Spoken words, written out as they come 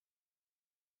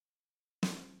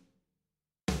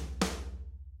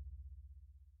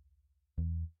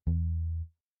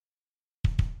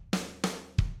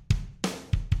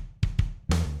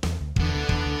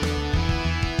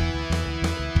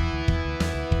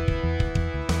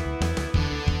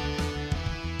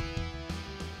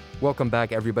Welcome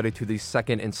back, everybody, to the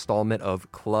second installment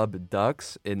of Club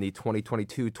Ducks in the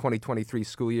 2022-2023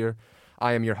 school year.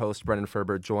 I am your host, Brennan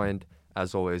Ferber, joined,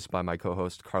 as always, by my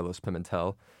co-host, Carlos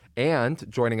Pimentel. And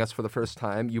joining us for the first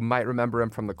time, you might remember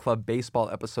him from the Club Baseball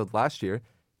episode last year,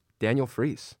 Daniel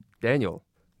Freese. Daniel,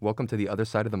 welcome to the other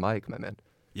side of the mic, my man.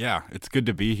 Yeah, it's good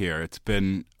to be here. It's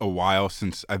been a while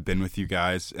since I've been with you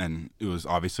guys, and it was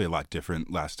obviously a lot different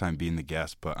last time being the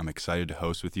guest, but I'm excited to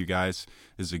host with you guys.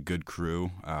 This is a good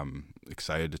crew.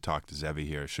 Excited to talk to Zevi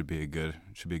here. It should be a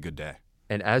good day.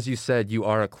 And as you said, you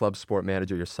are a club sport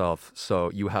manager yourself,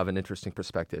 so you have an interesting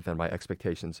perspective, and my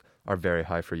expectations are very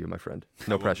high for you, my friend.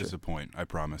 No pressure. I won't disappoint, I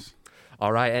promise.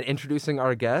 All right, and introducing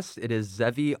our guest, it is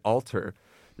Zevi Alter.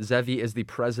 Zevi is the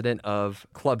president of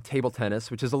Club Table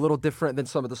Tennis, which is a little different than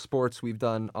some of the sports we've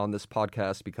done on this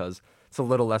podcast because it's a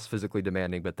little less physically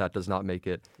demanding, but that does not make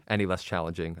it any less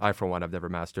challenging. I, for one, have never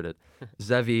mastered it.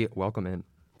 Zevi, welcome in.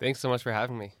 Thanks so much for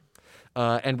having me.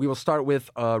 And we will start with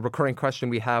a recurring question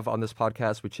we have on this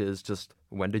podcast, which is just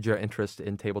when did your interest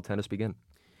in table tennis begin?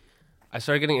 I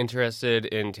started getting interested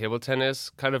in table tennis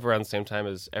kind of around the same time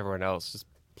as everyone else, just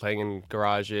playing in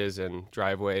garages and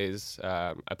driveways.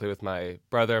 I played with my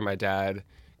brother, my dad,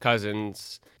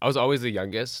 cousins. I was always the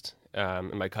youngest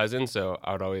in my cousins, so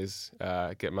I would always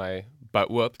get my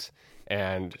butt whooped,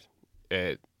 and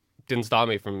it didn't stop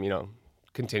me from,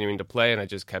 continuing to play, and I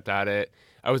just kept at it.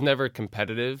 I was never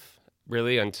competitive,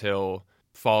 really, until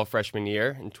fall freshman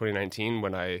year in 2019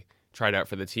 when I tried out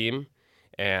for the team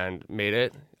and made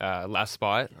it last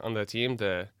spot on the team,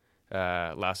 the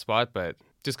last spot, but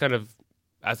just kind of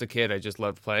as a kid, I just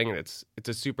loved playing, and it's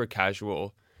a super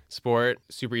casual sport,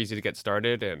 super easy to get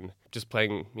started, and just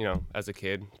playing, as a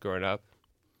kid growing up.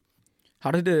 How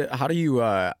does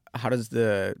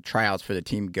the tryouts for the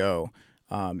team go?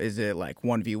 Is it like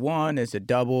 1v1? Is it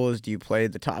doubles? Do you play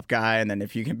the top guy, and then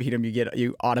if you can beat him,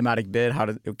 you automatic bid?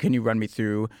 Can you run me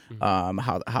through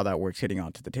how that works getting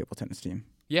onto the table tennis team?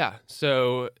 Yeah,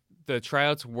 so the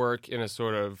tryouts work in a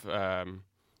sort of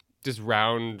just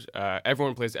round.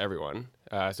 Everyone plays everyone.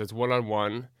 So it's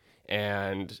one-on-one,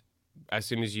 and as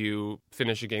soon as you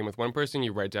finish a game with one person,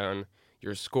 you write down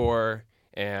your score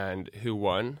and who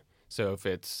won. So if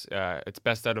it's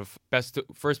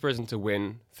first person to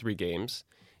win 3 games,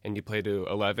 and you play to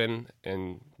 11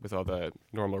 and with all the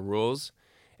normal rules,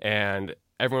 and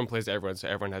everyone plays everyone, so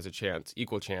everyone has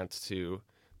equal chance to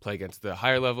play against the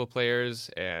higher level players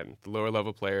and the lower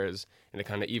level players, and it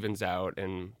kind of evens out,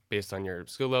 and based on your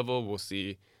skill level, we'll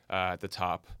see the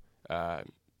top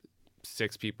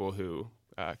 6 people who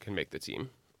can make the team.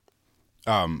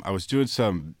 I was doing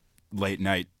some late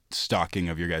night stalking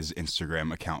of your guys'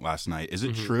 Instagram account last night. Is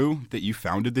it true that you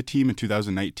founded the team in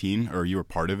 2019, or you were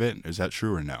part of it? Is that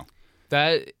true or no?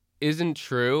 That isn't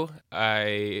true.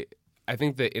 I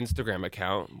think the Instagram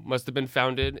account must have been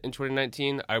founded in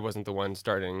 2019. I wasn't the one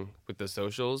starting with the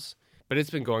socials, but it's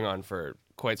been going on for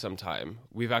quite some time.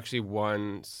 We've actually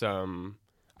won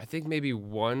I think maybe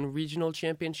one regional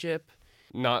championship.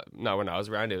 Not when I was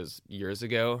around, it was years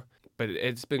ago, but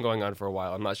it's been going on for a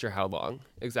while. I'm not sure how long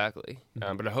exactly,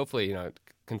 but hopefully, it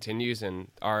continues, and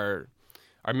our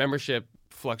membership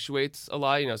fluctuates a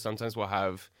lot. Sometimes we'll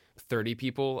have 30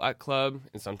 people at club,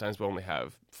 and sometimes we'll only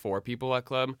have 4 people at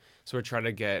club. So we're trying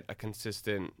to get a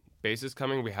consistent basis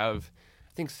coming. We have,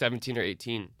 I think, 17 or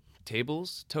 18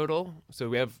 tables total. So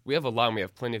we have a lot, and we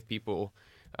have plenty of people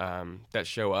that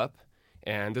show up.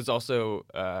 And there's also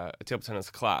a table tennis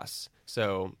class.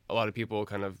 So a lot of people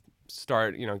kind of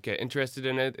start, get interested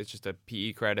in it. It's just a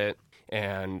PE credit.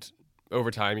 And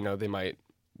over time, they might,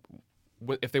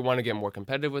 if they want to get more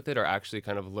competitive with it or actually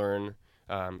kind of learn,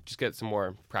 just get some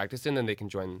more practice in, then they can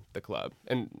join the club.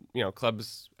 And,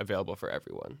 club's available for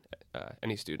everyone,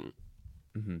 any student.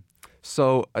 Mm-hmm.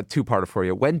 So a two-parter for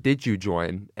you. When did you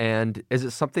join? And is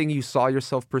it something you saw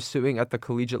yourself pursuing at the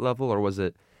collegiate level, or was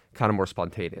it kind of more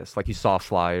spontaneous? Like you saw a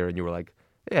flyer and you were like,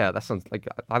 yeah, that sounds like,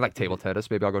 I like table tennis.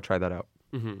 Maybe I'll go try that out.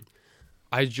 Mm-hmm.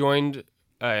 I joined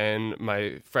in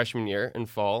my freshman year in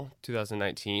fall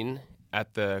 2019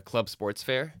 at the club sports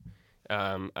fair.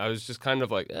 I was just kind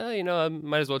of like, I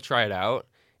might as well try it out.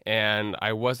 And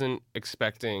I wasn't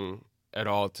expecting at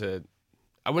all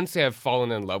I wouldn't say I've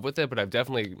fallen in love with it, but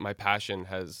my passion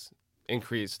has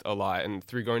increased a lot. And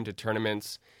through going to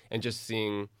tournaments and just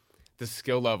seeing the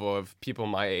skill level of people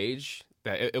my age,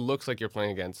 that it looks like you're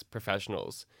playing against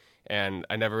professionals. And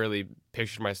I never really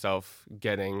pictured myself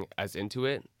getting as into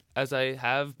it as I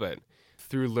have, but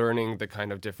through learning the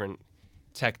kind of different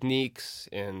techniques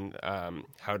and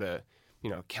how to,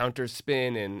 counter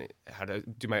spin and how to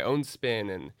do my own spin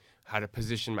and how to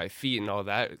position my feet and all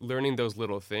that, learning those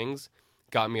little things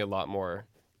got me a lot more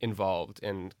involved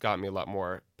and got me a lot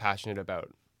more passionate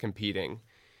about competing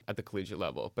at the collegiate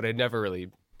level. But I never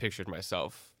really pictured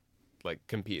myself like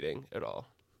competing at all.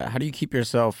 How do you keep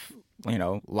yourself,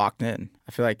 locked in?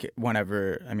 I feel like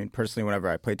personally, whenever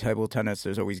I play table tennis,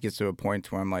 there's always gets to a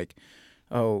point where I'm like,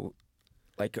 oh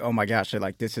my gosh,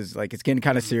 this is it's getting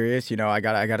kind of serious. I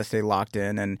gotta stay locked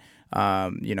in, and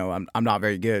I'm not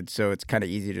very good, so it's kind of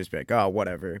easy to just be like, oh,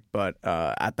 whatever. But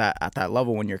at that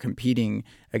level, when you're competing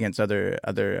against other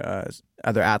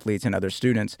athletes and other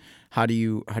students, how do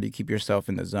you keep yourself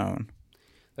in the zone?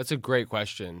 That's a great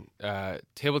question.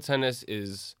 Table tennis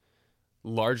is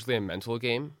largely a mental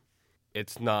game.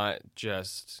 It's not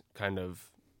just kind of,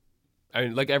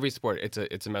 like every sport,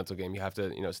 it's a mental game. You have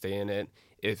to stay in it.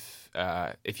 If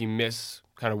you miss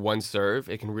kind of one serve,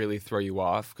 it can really throw you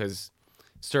off because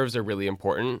serves are really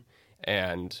important.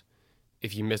 And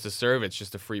if you miss a serve, it's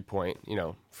just a free point,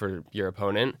 for your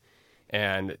opponent.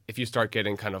 And if you start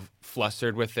getting kind of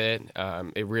flustered with it,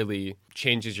 it really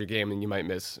changes your game and you might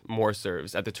miss more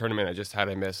serves. At the tournament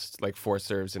I missed like 4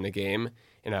 serves in a game,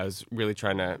 and I was really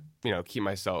trying to, keep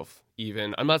myself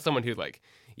even. I'm not someone who like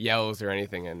yells or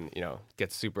anything and,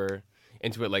 gets super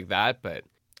into it like that, but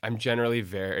I'm generally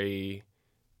very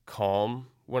calm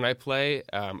when I play.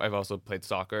 I've also played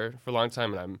soccer for a long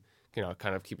time, and I'm,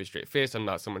 kind of keep a straight face. I'm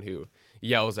not someone who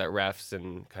yells at refs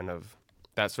and kind of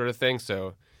that sort of thing.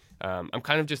 So I'm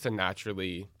kind of just a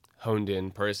naturally honed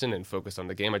in person and focused on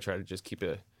the game. I try to just keep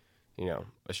a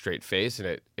straight face, and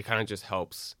it kind of just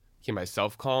helps keep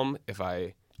myself calm if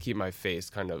I keep my face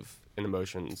kind of in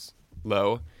emotions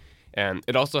low. And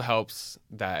it also helps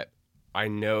that I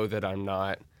know that I'm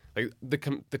not like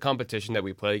the competition that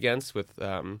we play against with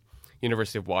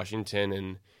University of Washington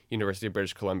and University of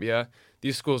British Columbia.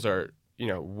 These schools are,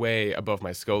 way above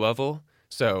my skill level.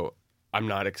 So I'm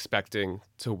not expecting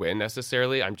to win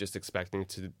necessarily. I'm just expecting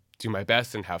to do my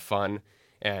best and have fun.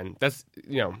 And that's,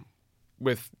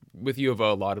 with U of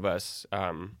O, a lot of us,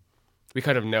 we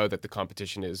kind of know that the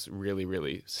competition is really,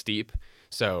 really steep.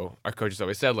 So our coaches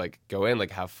always said, go in,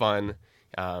 have fun,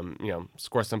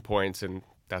 score some points, and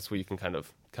that's what you can kind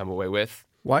of come away with.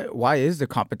 Why is the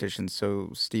competition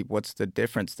so steep? What's the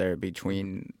difference there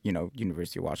between,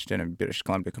 University of Washington and British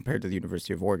Columbia compared to the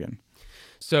University of Oregon?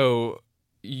 So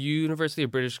University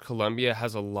of British Columbia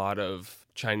has a lot of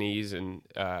Chinese and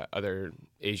other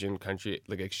Asian country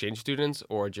exchange students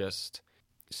or just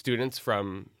students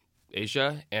from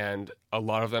Asia, and a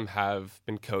lot of them have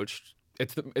been coached.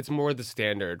 It's more the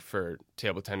standard for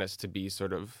table tennis to be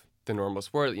sort of the normal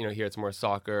sport. Here it's more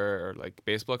soccer or like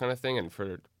baseball kind of thing, and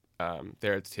for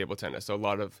there it's table tennis. So a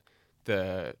lot of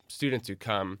the students who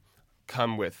come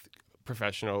with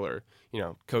professional or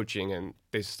coaching, and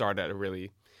they start at a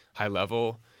really high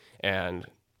level, and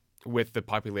with the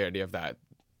popularity of that,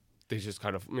 they just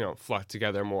kind of flock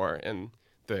together more, and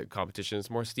the competition is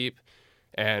more steep.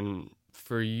 And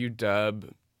for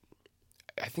UW,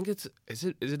 I think is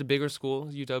it a bigger school?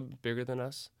 Is UW bigger than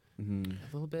us? Mm-hmm.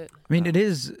 A little bit. I mean, it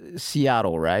is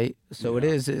Seattle, right? So yeah.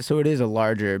 It is a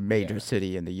larger major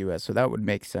city in the U.S. So that would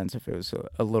make sense if it was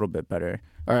a little bit better,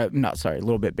 or a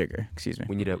little bit bigger. Excuse me.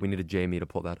 We need a Jamie to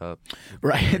pull that up.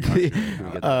 Right.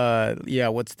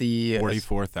 What's the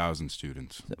 44,000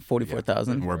 students?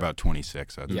 44,000. We're about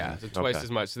 26. Yeah, so twice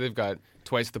as much. So they've got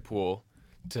twice the pool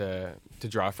to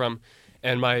draw from.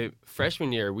 And my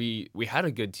freshman year, we had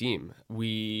a good team.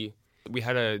 We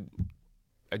had a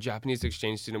Japanese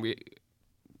exchange student.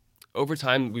 Over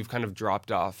time we've kind of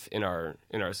dropped off in our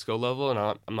skill level, and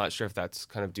I'm not sure if that's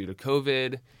kind of due to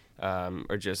COVID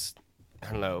or just,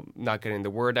 I don't know, not getting the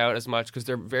word out as much, because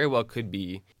there very well could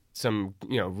be some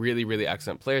really, really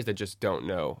excellent players that just don't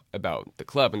know about the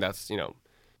club, and that's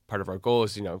part of our goal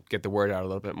is get the word out a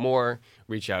little bit more,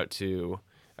 reach out to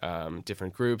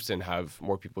different groups and have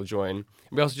more people join.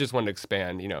 We also just want to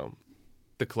expand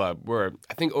the club.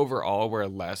 I think overall we're a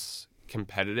less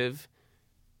competitive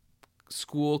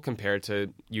school compared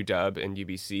to UW and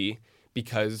UBC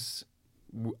because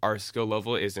our skill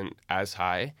level isn't as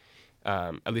high,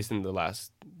 at least in the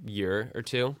last year or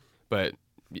two. But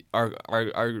our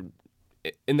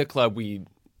in the club we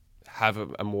have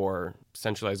a more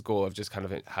centralized goal of just kind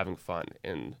of having fun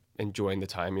and enjoying the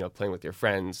time, playing with your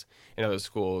friends. And other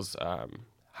schools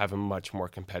have a much more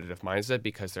competitive mindset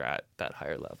because they're at that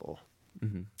higher level.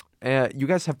 Mm-hmm. You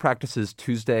guys have practices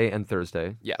Tuesday and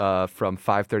Thursday, from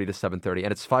 5:30 to 7:30,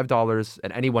 and it's $5,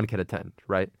 and anyone can attend,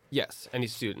 right? Yes, any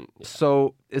student. Yeah.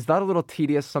 So is that a little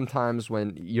tedious sometimes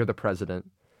when you're the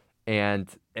president, and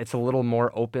it's a little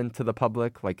more open to the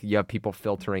public? Like you have people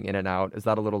filtering in and out. Is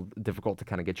that a little difficult to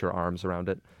kind of get your arms around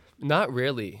it? Not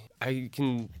really. I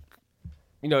can,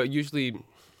 usually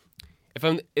if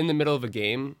I'm in the middle of a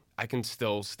game, I can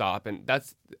still stop, and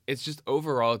it's just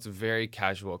overall it's a very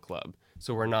casual club.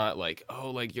 So we're not like,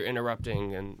 oh, like you're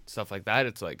interrupting and stuff like that.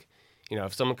 It's like, you know,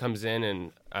 if someone comes in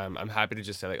and I'm happy to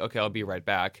just say like, okay, I'll be right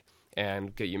back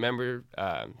and get you a member,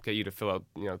 get you to fill out,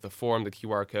 you know, the form, the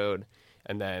QR code.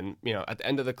 And then, you know, at the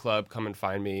end of the club, come and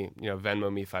find me, you know,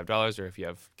 Venmo me $5, or if you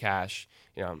have cash,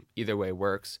 you know, either way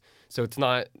works. So it's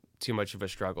not too much of a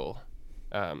struggle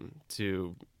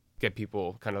to get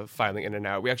people kind of filing in and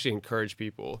out. We actually encourage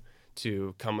people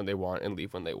to come when they want and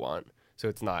leave when they want. So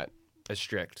it's not a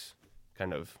strict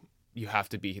kind of, you have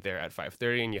to be there at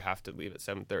 5:30 and you have to leave at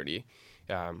 7:30.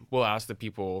 We'll ask the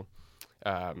people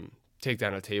take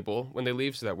down a table when they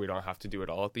leave so that we don't have to do it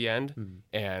all at the end. Mm-hmm.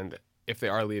 And if they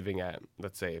are leaving at,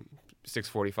 let's say,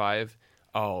 6:45,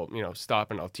 I'll, you know,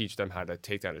 stop and I'll teach them how to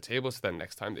take down a table so that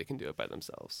next time they can do it by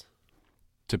themselves.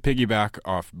 To piggyback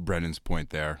off Brendan's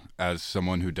point there, as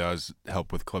someone who does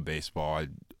help with club baseball, I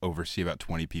oversee about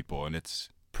 20 people, and it's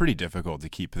pretty difficult to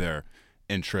keep their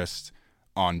interest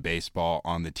on baseball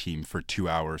on the team for 2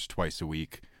 hours twice a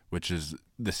week, which is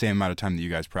the same amount of time that you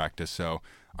guys practice. So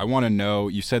I want to know,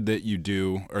 you said that you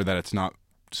do, or that it's not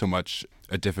so much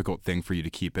a difficult thing for you to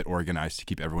keep it organized, to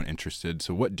keep everyone interested.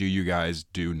 So what do you guys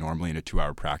do normally in a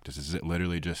 2-hour practice? Is it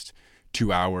literally just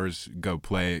 2 hours, go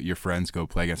play, your friends go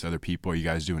play against other people? Are you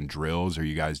guys doing drills? Are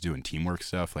you guys doing teamwork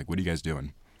stuff? Like, what are you guys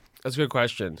doing? That's a good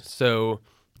question. So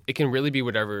it can really be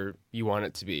whatever you want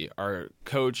it to be. Our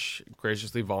coach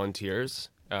graciously volunteers.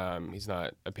 He's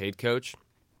not a paid coach,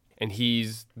 and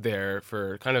he's there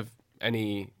for kind of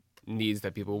any needs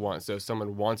that people want. So if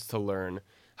someone wants to learn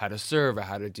how to serve, or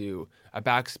how to do a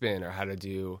backspin, or how to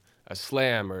do a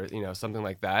slam, or, you know, something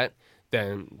like that,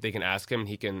 then they can ask him and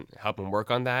he can help them work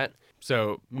on that.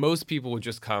 So most people would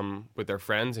just come with their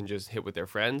friends and just hit with their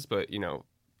friends. But, you know,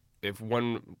 if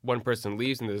one person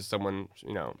leaves and there's someone,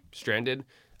 you know, stranded,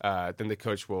 then the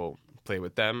coach will play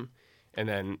with them. And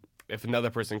then if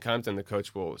another person comes, then the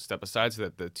coach will step aside so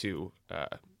that the two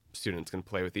students can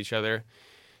play with each other.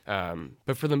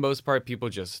 But for the most part, people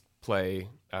just play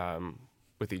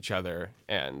with each other,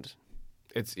 and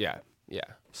it's, yeah.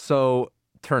 So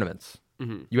tournaments.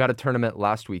 Mm-hmm. You had a tournament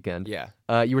last weekend. Yeah.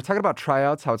 You were talking about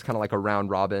tryouts, how it's kind of like a round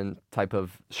robin type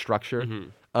of structure.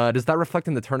 Mm-hmm. Does that reflect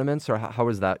in the tournaments, or how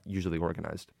is that usually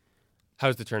organized?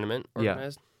 How's the tournament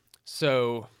organized? Yeah.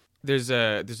 So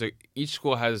each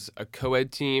school has a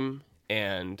co-ed team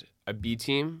and a B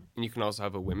team, and you can also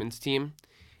have a women's team,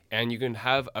 and you can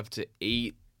have up to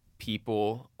 8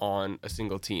 people on a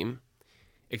single team,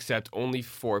 except only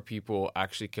 4 people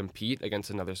actually compete against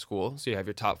another school. So you have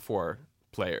your top 4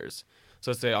 players.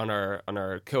 So let's say on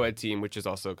our co-ed team, which is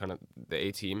also kind of the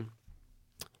A team,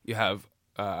 you have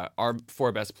our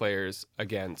 4 best players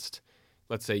against,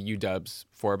 let's say, UW's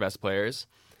 4 best players,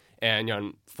 and you're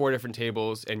on 4 different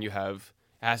tables, and it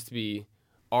has to be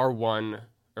R1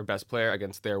 or best player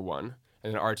against their 1,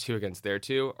 and then R2 against their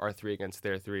 2, R3 against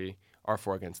their 3,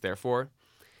 R4 against their 4,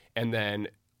 and then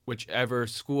whichever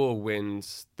school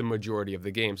wins the majority of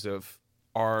the game. So if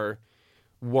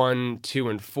R1, 2,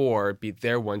 and 4 beat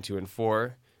their 1, 2, and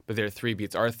 4, but their 3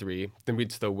 beats our 3, then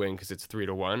we'd still win because it's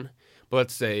 3-1. But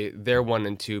let's say their 1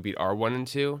 and 2 beat our 1 and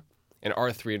 2, and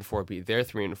our 3 and 4 beat their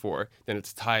 3 and 4, then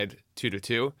it's tied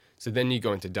 2-2. So then you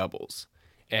go into doubles.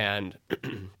 And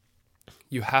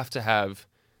you have to have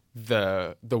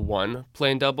the 1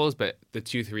 playing doubles, but the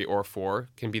 2, 3, or 4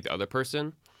 can be the other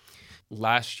person.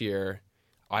 Last year,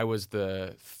 I was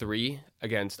the 3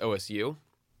 against OSU,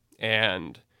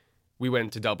 and we went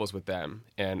into doubles with them,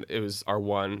 and it was our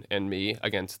 1 and me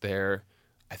against their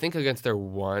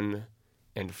 1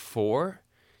 and 4.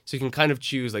 So you can kind of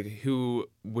choose like who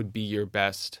would be your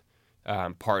best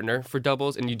partner for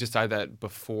doubles, and you decide that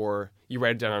before you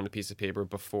write it down on a piece of paper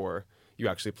before you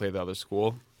actually play the other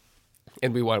school.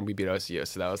 And we won. We beat OSU,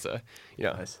 so that was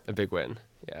a big win.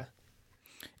 Yeah.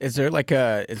 Is there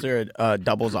a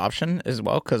doubles option as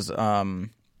well? Because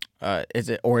is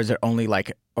it only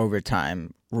like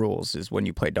overtime rules is when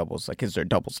you play doubles? Like, is there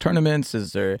doubles tournaments?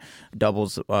 Is there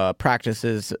doubles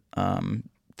practices?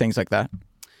 Things like that.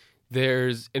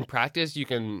 In practice,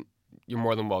 you're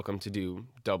more than welcome to do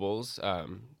doubles.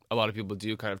 A lot of people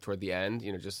do kind of toward the end,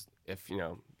 just if,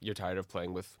 you're tired of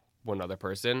playing with one other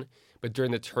person. But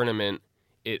during the tournament,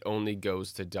 it only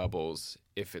goes to doubles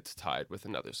if it's tied with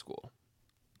another school.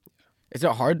 Is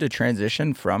it hard to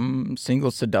transition from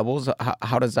singles to doubles?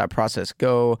 How does that process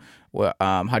go?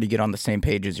 How do you get on the same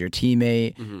page as your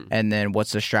teammate? Mm-hmm. And then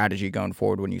what's the strategy going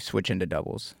forward when you switch into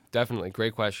doubles? Definitely.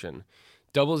 Great question.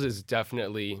 Doubles is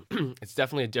definitely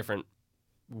a different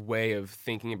way of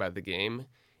thinking about the game.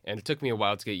 And it took me a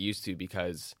while to get used to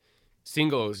because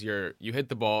singles, you hit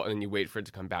the ball and then you wait for it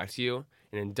to come back to you.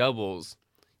 And in doubles,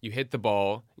 you hit the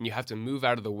ball and you have to move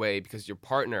out of the way because your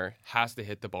partner has to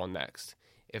hit the ball next.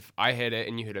 If I hit it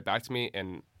and you hit it back to me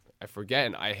and I forget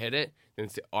and I hit it, then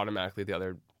it's automatically the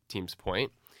other team's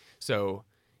point. So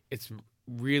it's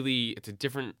a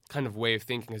different kind of way of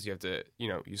thinking because you have to,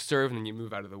 you serve and then you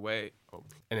move out of the way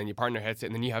and then your partner hits it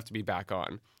and then you have to be back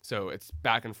on. So it's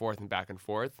back and forth and back and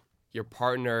forth. Your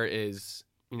partner is,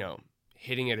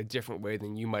 hitting it a different way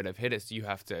than you might have hit it. So you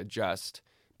have to adjust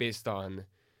based on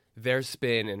their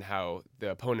spin and how the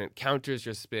opponent counters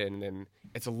your spin. And then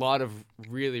it's a lot of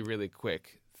really, really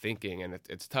quick thinking. And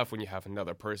it's tough when you have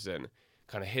another person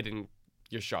kind of hitting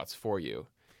your shots for you.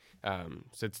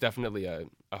 So it's definitely a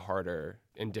harder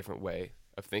and different way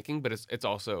of thinking, but it's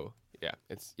also,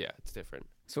 it's different.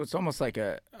 So it's almost like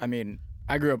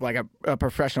I grew up like a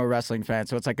professional wrestling fan,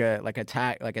 so it's like a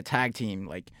tag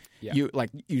team.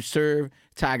 You serve,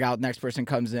 tag out, next person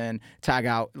comes in, tag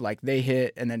out, like they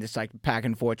hit, and then it's like back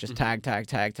and forth, just tag.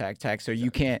 So you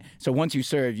can't. So once you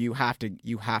serve, you have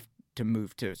to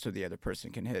move so the other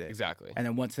person can hit it. Exactly. And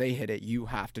then once they hit it, you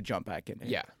have to jump back in.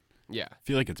 Yeah. I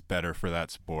feel like it's better for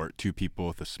that sport. Two people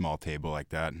with a small table like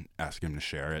that, and ask them to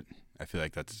share it. I feel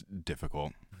like that's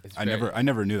difficult. I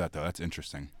never knew that though. That's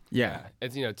interesting. Yeah.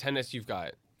 It's tennis. You've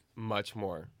got much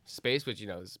more space, which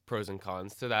is pros and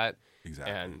cons to that.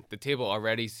 Exactly. And the table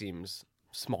already seems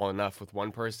small enough with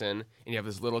one person, and you have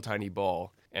this little tiny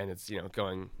ball, and it's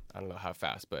going I don't know how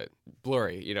fast, but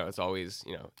blurry. It's always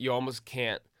you almost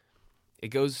can't. It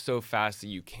goes so fast that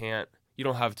you can't. You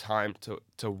don't have time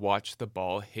to watch the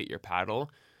ball hit your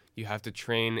paddle. You have to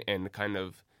train and kind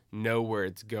of know where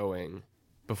it's going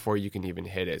before you can even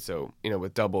hit it. So,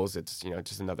 with doubles, it's,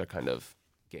 just another kind of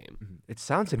game. It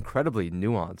sounds incredibly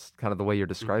nuanced, kind of the way you're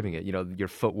describing it. Your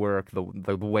footwork, the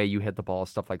way you hit the ball,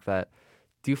 stuff like that.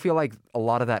 Do you feel like a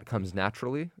lot of that comes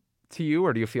naturally to you,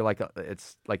 or do you feel like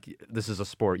it's like this is a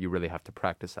sport you really have to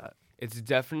practice at? It's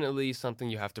definitely something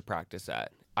you have to practice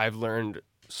at. I've learned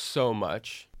so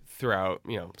much throughout,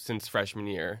 since freshman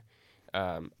year.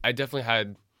 I definitely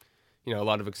had, a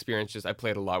lot of experiences. I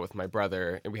played a lot with my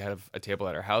brother, and we had a table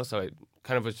at our house, so I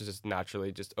kind of was just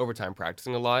naturally just over time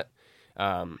practicing a lot.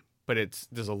 But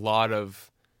there's a lot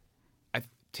of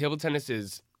table tennis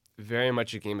is very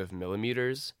much a game of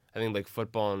millimeters. I think like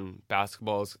football and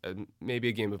basketball is maybe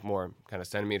a game of more kind of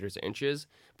centimeters or inches,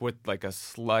 but with like a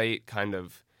slight kind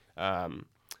of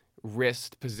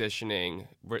wrist positioning,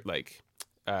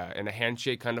 in a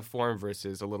handshake kind of form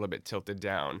versus a little bit tilted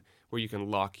down, where you can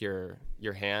lock your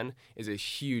hand, is a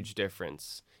huge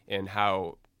difference in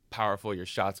how powerful your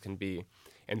shots can be.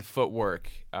 And footwork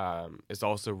is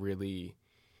also really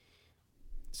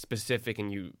specific,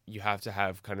 and you have to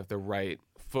have kind of the right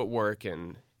footwork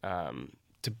and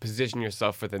to position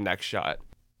yourself for the next shot.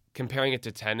 Comparing it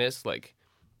to tennis, like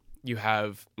in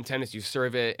tennis, you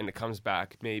serve it and it comes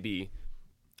back maybe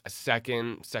a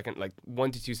second, like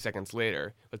 1 to 2 seconds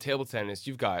later. With table tennis,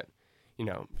 you've got,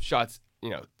 shots,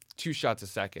 2 shots a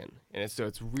second. And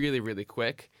it's really, really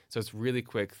quick. So it's really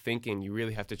quick thinking. You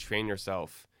really have to train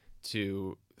yourself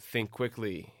to think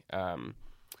quickly.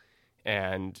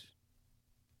 And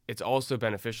it's also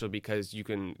beneficial because you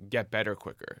can get better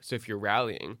quicker. So if you're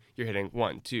rallying, you're hitting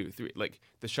 1, 2, 3. Like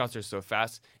the shots are so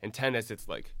fast. In tennis, it's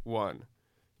like 1,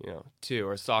 2.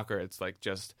 Or soccer, it's like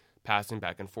just passing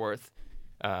back and forth.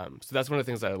 So that's one of the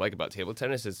things that I like about table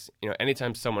tennis is,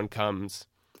 anytime someone comes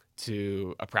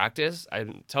to a practice, I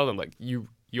tell them like, you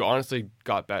honestly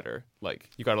got better. Like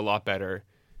you got a lot better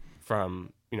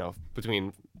from,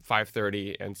 between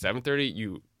 5:30 and 7:30,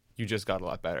 you just got a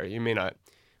lot better. You may not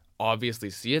obviously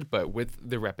see it, but with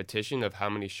the repetition of how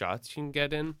many shots you can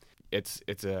get in, it's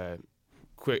a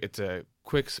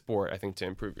quick sport, I think, to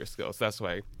improve your skills. That's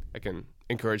why I can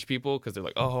encourage people, because they're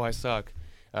like, oh, I suck.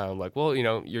 Like, well,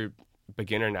 you're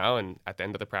beginner now, and at the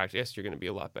end of the practice, you're going to be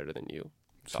a lot better than you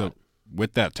thought. So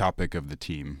with that topic of the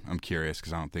team, I'm curious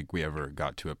because I don't think we ever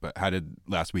got to it, but how did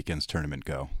last weekend's tournament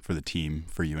go for the team,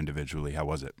 for you individually? How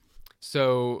was it?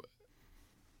 So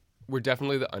we're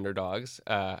definitely the underdogs,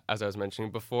 as I was mentioning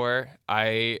before.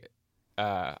 I'm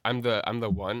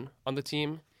the one on the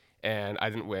team, and I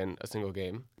didn't win a single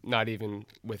game, not even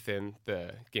within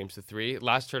the games to 3.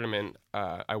 Last tournament,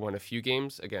 I won a few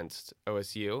games against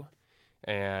OSU,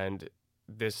 and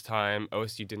this time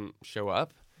OSU didn't show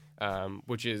up,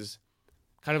 which is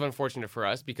kind of unfortunate for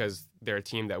us because they're a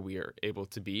team that we are able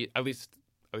to beat, at least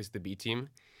the B team.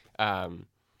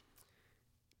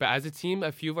 But as a team,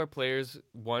 a few of our players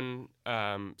won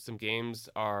some games.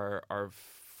 We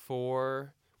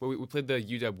played the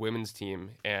UW women's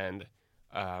team, and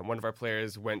one of our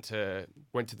players went to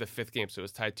the fifth game, so it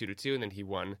was tied 2-2, and then he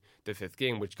won the fifth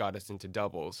game, which got us into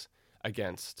doubles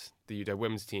against the UW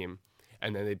women's team,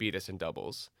 and then they beat us in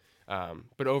doubles.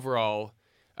 But overall,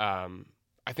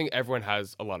 I think everyone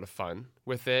has a lot of fun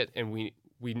with it, and we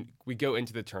go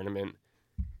into the tournament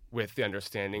with the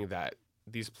understanding that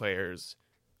these players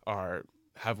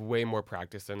have way more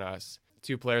practice than us.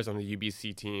 2 players on the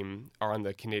UBC team are on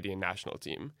the Canadian national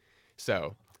team,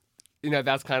 so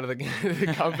that's kind of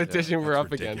the competition we're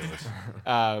up against.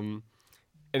 And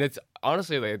it's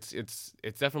honestly it's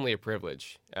definitely a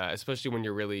privilege, especially when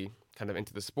you're really kind of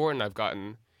into the sport. And I've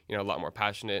gotten a lot more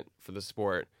passionate for the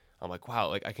sport. I'm like, wow,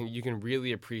 like you can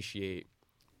really appreciate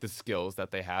the skills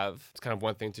that they have. It's kind of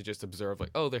one thing to just observe,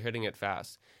 like, oh, they're hitting it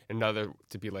fast. Another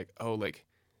to be like, oh, like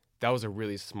that was a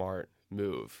really smart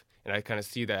move. And I kind of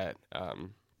see that.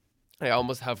 I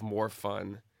almost have more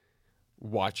fun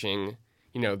watching,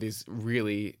 these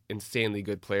really insanely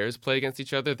good players play against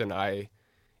each other than I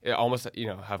almost,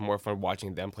 have more fun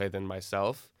watching them play than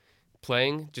myself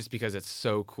playing, just because it's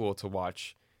so cool to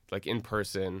watch, like in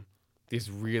person,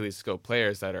 these really skilled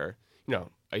players that are,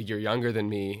 a year younger than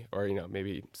me, or,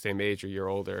 maybe same age or a year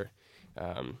older.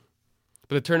 But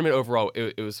the tournament overall,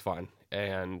 it was fun.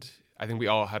 And I think we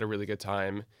all had a really good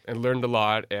time and learned a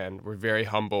lot, and were very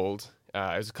humbled. It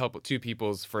was 2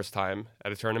 people's first time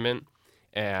at a tournament,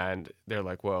 and they're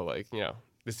like, well, like,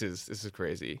 this is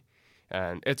crazy.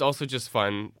 And it's also just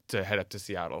fun to head up to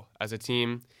Seattle as a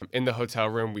team. In the hotel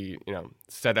room, we,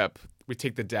 set up, we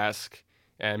take the desk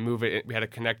and move it. We had a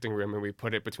connecting room, and we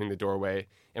put it between the doorway,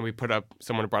 and we put up,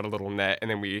 someone brought a little net, and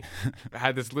then we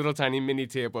had this little tiny mini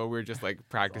table. We were just like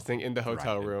practicing in the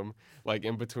hotel room, like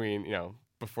in between,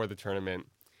 before the tournament,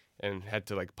 and head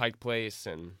to like Pike Place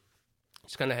and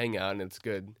just kind of hang out. And it's a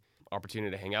good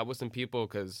opportunity to hang out with some people,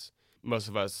 because most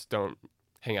of us don't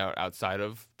hang out outside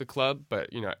of the club, but,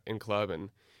 in club, and,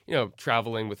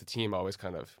 traveling with the team always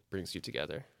kind of brings you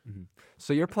together. Mm-hmm.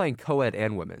 So you're playing co-ed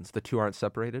and women's. The 2 aren't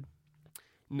separated?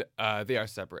 They are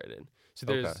separated. So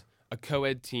there's a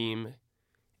co-ed team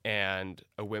and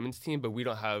a women's team, but we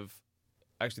don't have,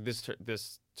 actually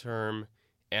this term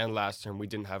and last term, we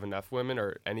didn't have enough women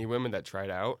or any women that tried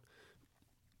out.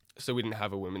 So we didn't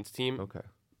have a women's team. Okay.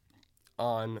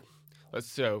 But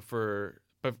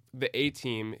the A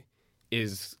team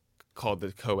is called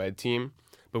the co-ed team,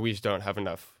 but we just don't have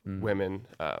enough women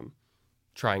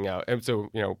trying out. And so,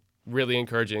 really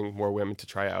encouraging more women to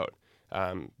try out,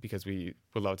 because we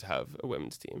would love to have a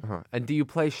women's team. Uh-huh. And do you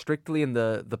play strictly in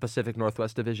the Pacific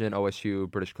Northwest Division, OSU,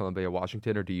 British Columbia,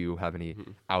 Washington, or do you have any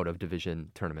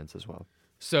out-of-division tournaments as well?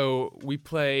 So we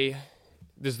play,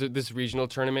 this regional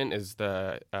tournament is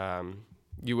the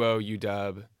UO,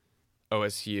 UW,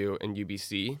 OSU, and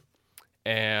UBC.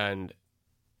 And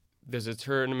there's a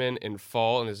tournament in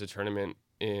fall, and there's a tournament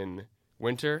in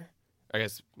winter. I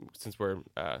guess since we're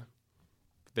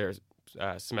there's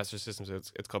semester system, so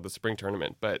it's called the spring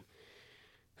tournament. But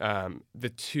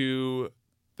the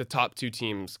top 2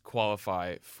 teams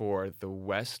qualify for the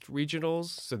West regionals.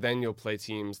 So then you'll play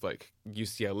teams like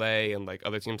UCLA and like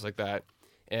other teams like that.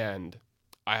 And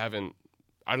I don't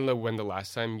know when the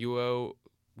last time UO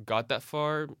got that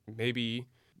far. Maybe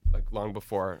like long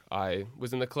before I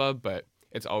was in the club, but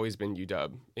it's always been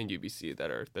UW and UBC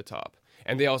that are the top.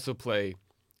 And they also play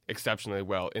exceptionally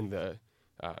well in the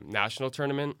national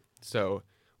tournament. So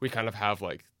we kind of have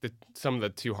like some of the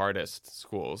 2 hardest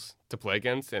schools to play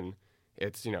against. And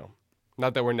it's,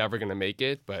 not that we're never going to make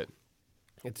it, but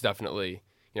it's definitely,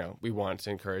 we want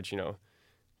to encourage,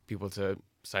 people to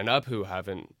sign up who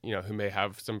haven't, who may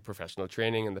have some professional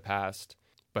training in the past.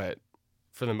 But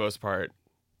for the most part,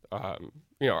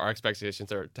 our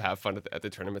expectations are to have fun at the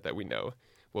tournament that we know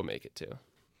we'll make it to.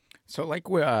 So, like,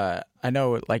 I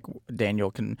know, like,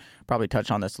 Daniel can probably touch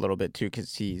on this a little bit too,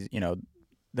 because he's,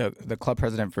 the club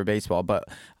president for baseball. But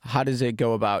how does it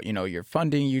go about, your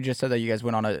funding? You just said that you guys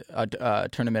went on a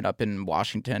tournament up in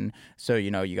Washington. So,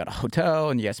 you got a hotel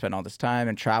and you guys spent all this time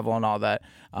and travel and all that.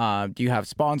 Do you have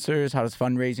sponsors? How does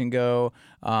fundraising go?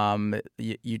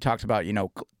 You talked about,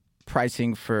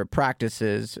 pricing for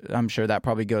practices. I'm sure that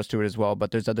probably goes to it as well,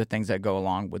 but there's other things that go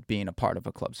along with being a part of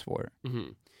a club sport. Mm-hmm.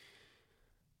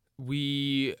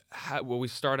 We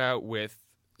start out with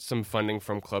some funding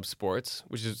from club sports,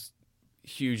 which is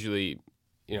hugely,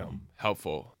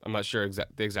 helpful. I'm not sure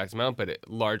the exact amount, but it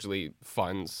largely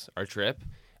funds our trip.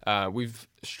 We've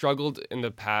struggled in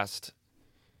the past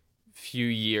few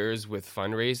years with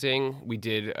fundraising. We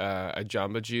did a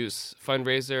Jamba Juice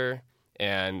fundraiser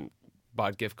and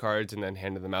bought gift cards and then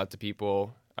handed them out to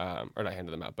people, or not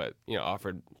handed them out, but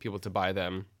offered people to buy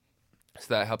them.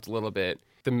 So that helped a little bit.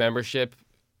 The membership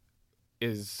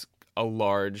is a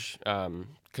large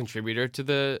contributor to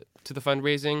the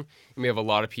fundraising. And we have a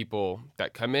lot of people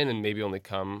that come in and maybe only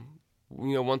come,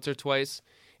 once or twice.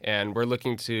 And we're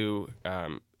looking to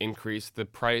increase the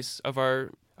price of our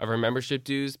membership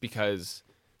dues because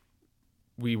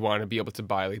we want to be able to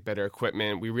buy like better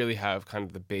equipment. We really have kind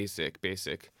of the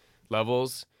basic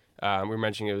levels. We were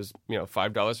mentioning it was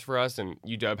 $5 for us, and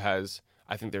UW has,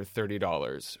 I think they're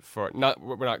 $30 for not.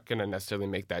 We're not going to necessarily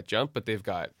make that jump, but they've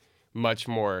got much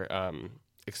more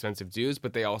expensive dues.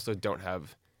 But they also don't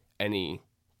have any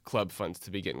club funds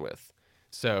to begin with.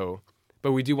 So,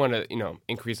 but we do want to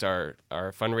increase our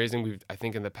fundraising. I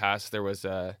think in the past there was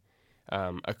a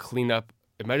cleanup.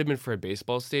 It might have been for a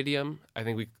baseball stadium. I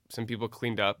think some people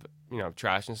cleaned up,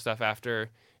 trash and stuff after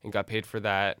and got paid for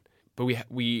that. But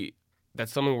we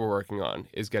that's something we're working on,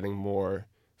 is getting more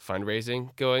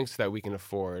fundraising going so that we can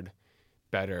afford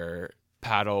better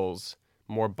paddles,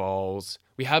 more balls.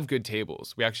 We have good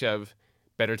tables. We actually have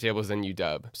better tables than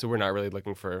UW. So we're not really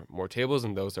looking for more tables,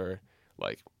 and those are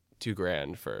like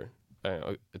 $2,000 for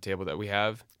a table that we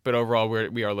have. But overall,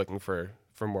 we are looking for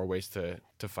more ways to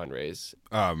fundraise.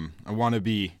 I want to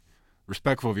be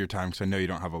respectful of your time because I know you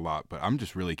don't have a lot, but I'm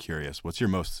just really curious. What's your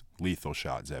most lethal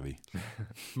shot, Zevi?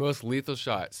 Most lethal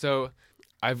shot. So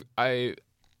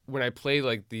when I play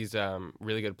like these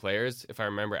really good players, if I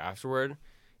remember afterward,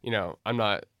 I'm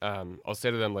not, I'll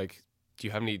say to them like, do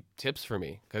you have any tips for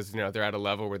me? Because, they're at a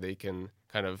level where they can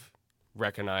kind of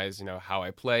recognize, how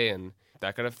I play and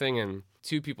that kind of thing. And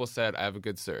 2 people said I have a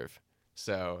good serve.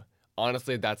 So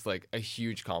honestly, that's like a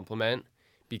huge compliment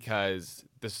because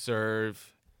the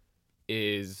serve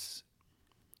is,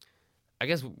 I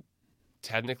guess,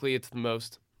 technically it's the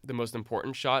most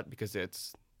important shot because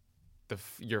it's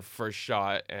your first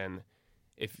shot, and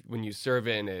when you serve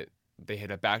it and they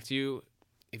hit it back to you,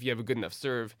 if you have a good enough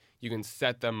serve, you can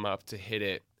set them up to hit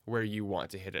it where you want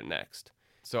to hit it next.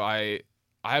 So I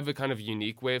have a kind of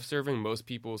unique way of serving. Most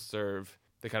people serve,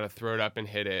 they kind of throw it up and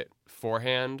hit it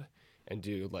forehand and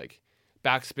do like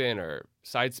backspin or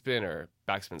side spin or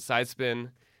backspin side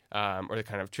spin, or the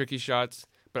kind of tricky shots.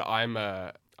 But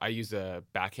I use a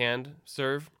backhand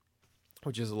serve,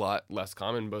 which is a lot less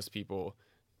common. Most people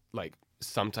like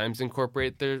sometimes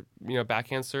incorporate their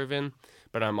backhand serve in,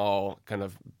 but I'm all kind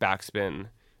of backspin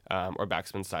or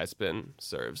backspin side spin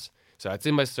serves. So I'd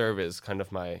say my serve is kind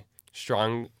of my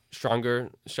stronger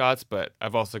shots, but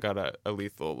I've also got a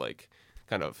lethal like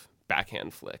kind of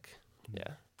backhand flick.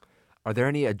 Yeah. Are there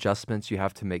any adjustments you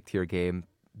have to make to your game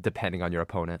depending on your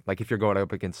opponent? Like if you're going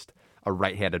up against a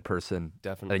right-handed person,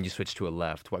 definitely, and you switch to a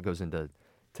left, what goes into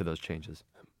those changes?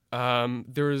 I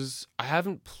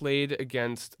haven't played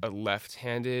against a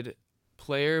left-handed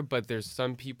player, but there's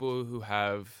some people who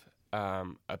have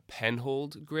a pen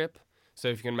hold grip. So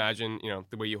if you can imagine,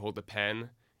 the way you hold the pen,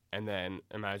 and then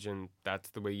imagine that's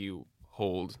the way you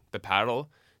hold the paddle.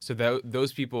 So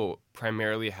those people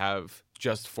primarily have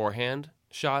just forehand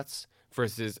shots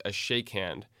versus a shake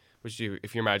hand, which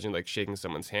if you imagine like shaking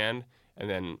someone's hand and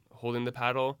then holding the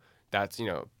paddle, that's,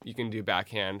 you can do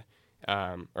backhand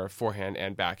or forehand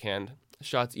and backhand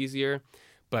shots easier.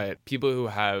 But people who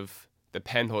have the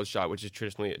pen hold shot, which is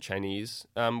traditionally a Chinese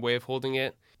way of holding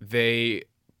it, they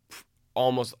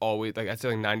almost always, like I'd say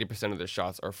like 90% of their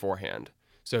shots are forehand.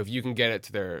 So if you can get it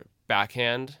to their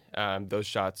backhand, those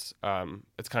shots,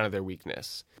 it's kind of their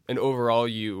weakness. And overall,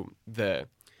 the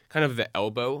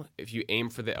elbow, if you aim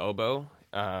for the elbow,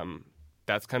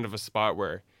 that's kind of a spot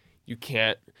where you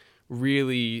can't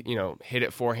really, hit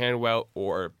it forehand well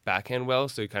or backhand well.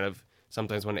 So you kind of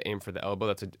sometimes want to aim for the elbow.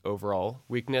 That's an overall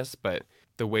weakness. But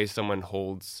the way someone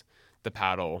holds the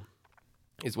paddle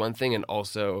is one thing, and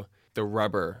also the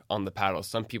rubber on the paddle.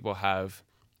 Some people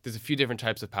there's a few different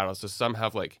types of paddles. So some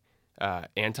have like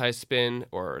anti-spin,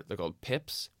 or they're called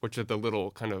pips, which are the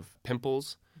little kind of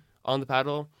pimples on the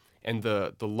paddle. And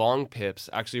the long pips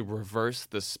actually reverse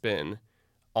the spin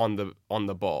on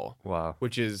the ball. Wow.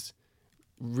 Which is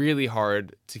really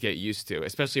hard to get used to,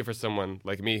 especially for someone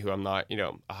like me who I'm not,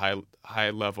 a high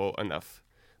level enough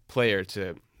player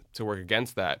to work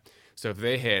against that. So if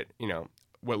they hit,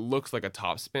 what looks like a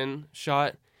topspin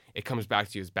shot, it comes back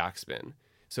to you as backspin.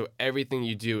 So everything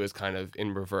you do is kind of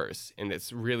in reverse, and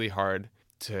it's really hard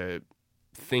to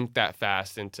think that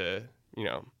fast into,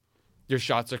 your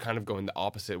shots are kind of going the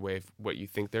opposite way of what you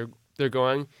think they're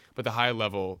going. But the high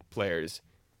level players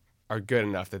are good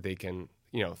enough that they can,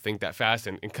 think that fast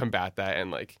and combat that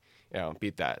and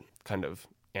beat that kind of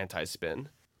anti-spin.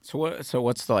 So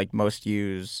what's the most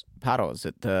used paddle? Is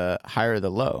it the high or the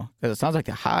low? Because it sounds like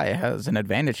the high has an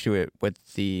advantage to it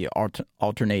with the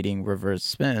alternating reverse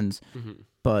spins. Mm-hmm.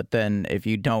 But then if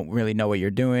you don't really know what you're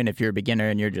doing, if you're a beginner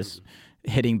and you're just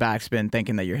hitting backspin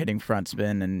thinking that you're hitting front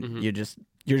spin, and you're just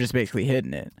basically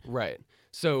hitting it. Right.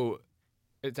 So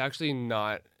it's actually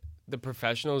not, the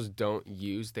professionals don't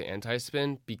use the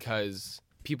anti-spin because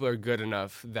people are good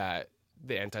enough that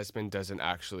the anti-spin doesn't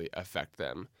actually affect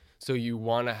them. So you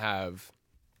want to have,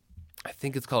 I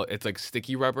think it's like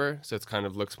sticky rubber, so it's kind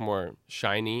of looks more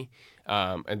shiny,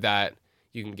 and that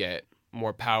you can get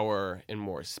more power and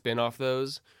more spin off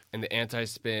those. And the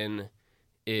anti-spin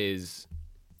it's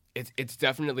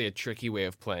definitely a tricky way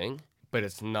of playing, but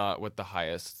it's not what the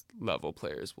highest level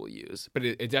players will use. But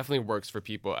it definitely works for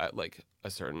people at like a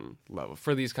certain level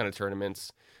for these kind of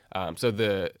tournaments. So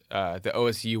the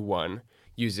OSU one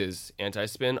uses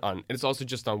anti-spin and it's also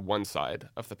just on one side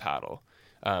of the paddle.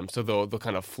 So they'll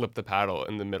kind of flip the paddle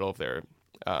in the middle of their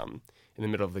in the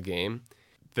middle of the game.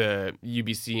 The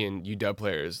UBC and UW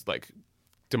players like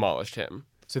demolished him.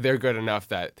 So they're good enough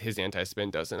that his anti-spin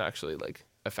doesn't actually like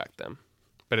affect them,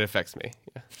 but it affects me.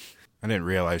 Yeah. I didn't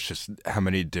realize just how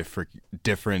many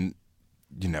different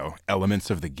elements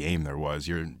of the game there was.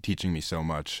 You're teaching me so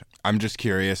much. I'm just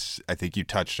curious. I think you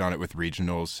touched on it with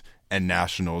regionals and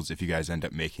nationals. If you guys end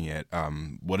up making it,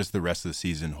 what does the rest of the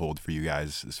season hold for you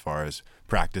guys as far as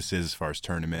practices, as far as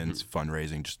tournaments,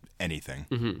 fundraising, just anything?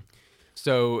 Mm-hmm.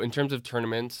 So in terms of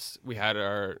tournaments,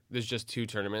 there's just 2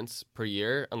 tournaments per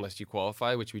year unless you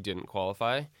qualify, which we didn't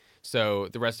qualify. So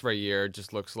the rest of our year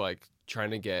just looks like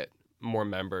trying to get more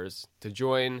members to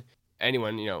join.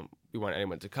 Anyone, we want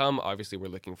anyone to come. Obviously, we're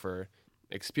looking for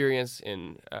experience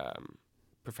in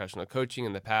professional coaching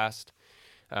in the past.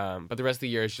 But the rest of the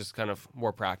year is just kind of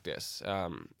more practice.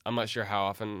 I'm not sure how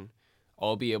often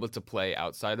I'll be able to play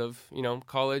outside of,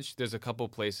 college. There's a couple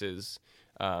places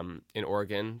in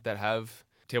Oregon that have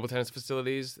table tennis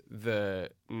facilities. The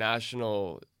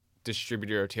national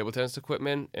distributor of table tennis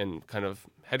equipment and kind of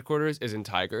headquarters is in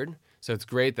Tigard. So it's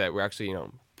great that we're actually,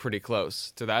 pretty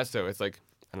close to that. So it's like,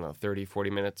 30, 40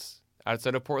 minutes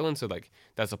outside of Portland. So like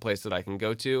that's a place that I can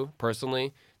go to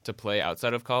personally to play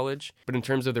outside of college. But in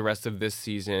terms of the rest of this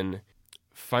season,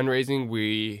 fundraising,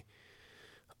 we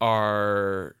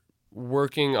are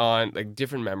working on, like,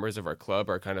 different members of our club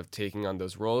are kind of taking on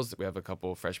those roles. We have a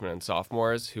couple of freshmen and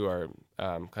sophomores who are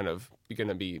kind of going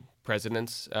to be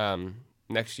presidents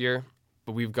next year.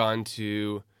 But we've gone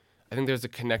to, I think there's a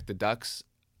Connect the Ducks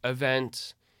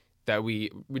event that we're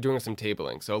doing some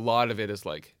tabling. So a lot of it is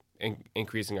like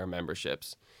increasing our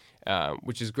memberships,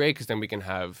 which is great because then we can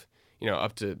have,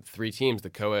 up to 3 teams, the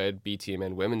co-ed, B team,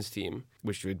 and women's team,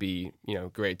 which would be,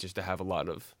 great just to have a lot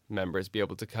of members be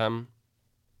able to come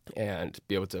and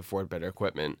be able to afford better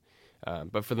equipment.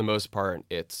 But for the most part,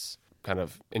 it's kind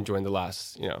of enjoying the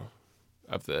last,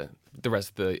 of the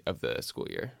rest of the school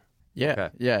year. Yeah. Okay.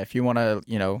 Yeah. If you want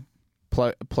to,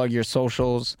 plug your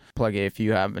socials, plug it if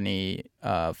you have any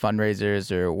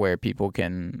fundraisers or where people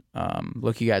can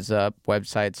look you guys up,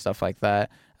 websites, stuff like that.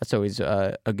 That's always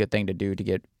a good thing to do to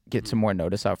get some more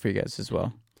notice out for you guys as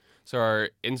well. So our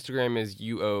Instagram is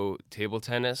UO Table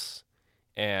Tennis,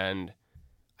 and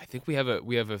I think we have a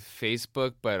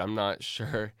Facebook, but I'm not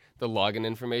sure the login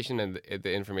information, and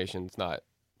the information's not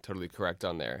totally correct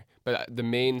on there. But the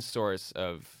main source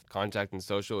of contact and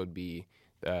social would be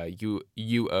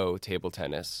UO Table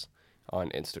Tennis on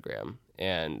Instagram,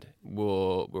 and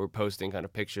we're posting kind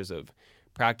of pictures of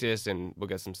practice, and we'll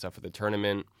get some stuff for the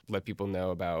tournament, let people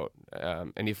know about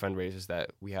any fundraisers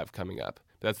that we have coming up.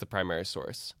 But that's the primary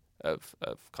source of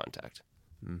contact.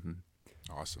 Mm-hmm.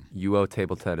 Awesome. UO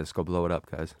Table Tennis, go blow it up,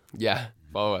 guys. Yeah,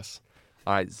 follow us.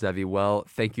 All right, Zevi, well,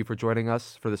 thank you for joining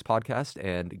us for this podcast,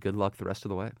 and good luck the rest of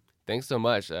the way. Thanks so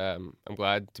much. I'm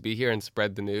glad to be here and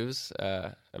spread the news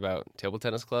about Table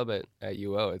Tennis Club at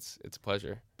UO. It's a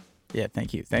pleasure. Yeah,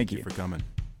 thank you. Thank you for coming.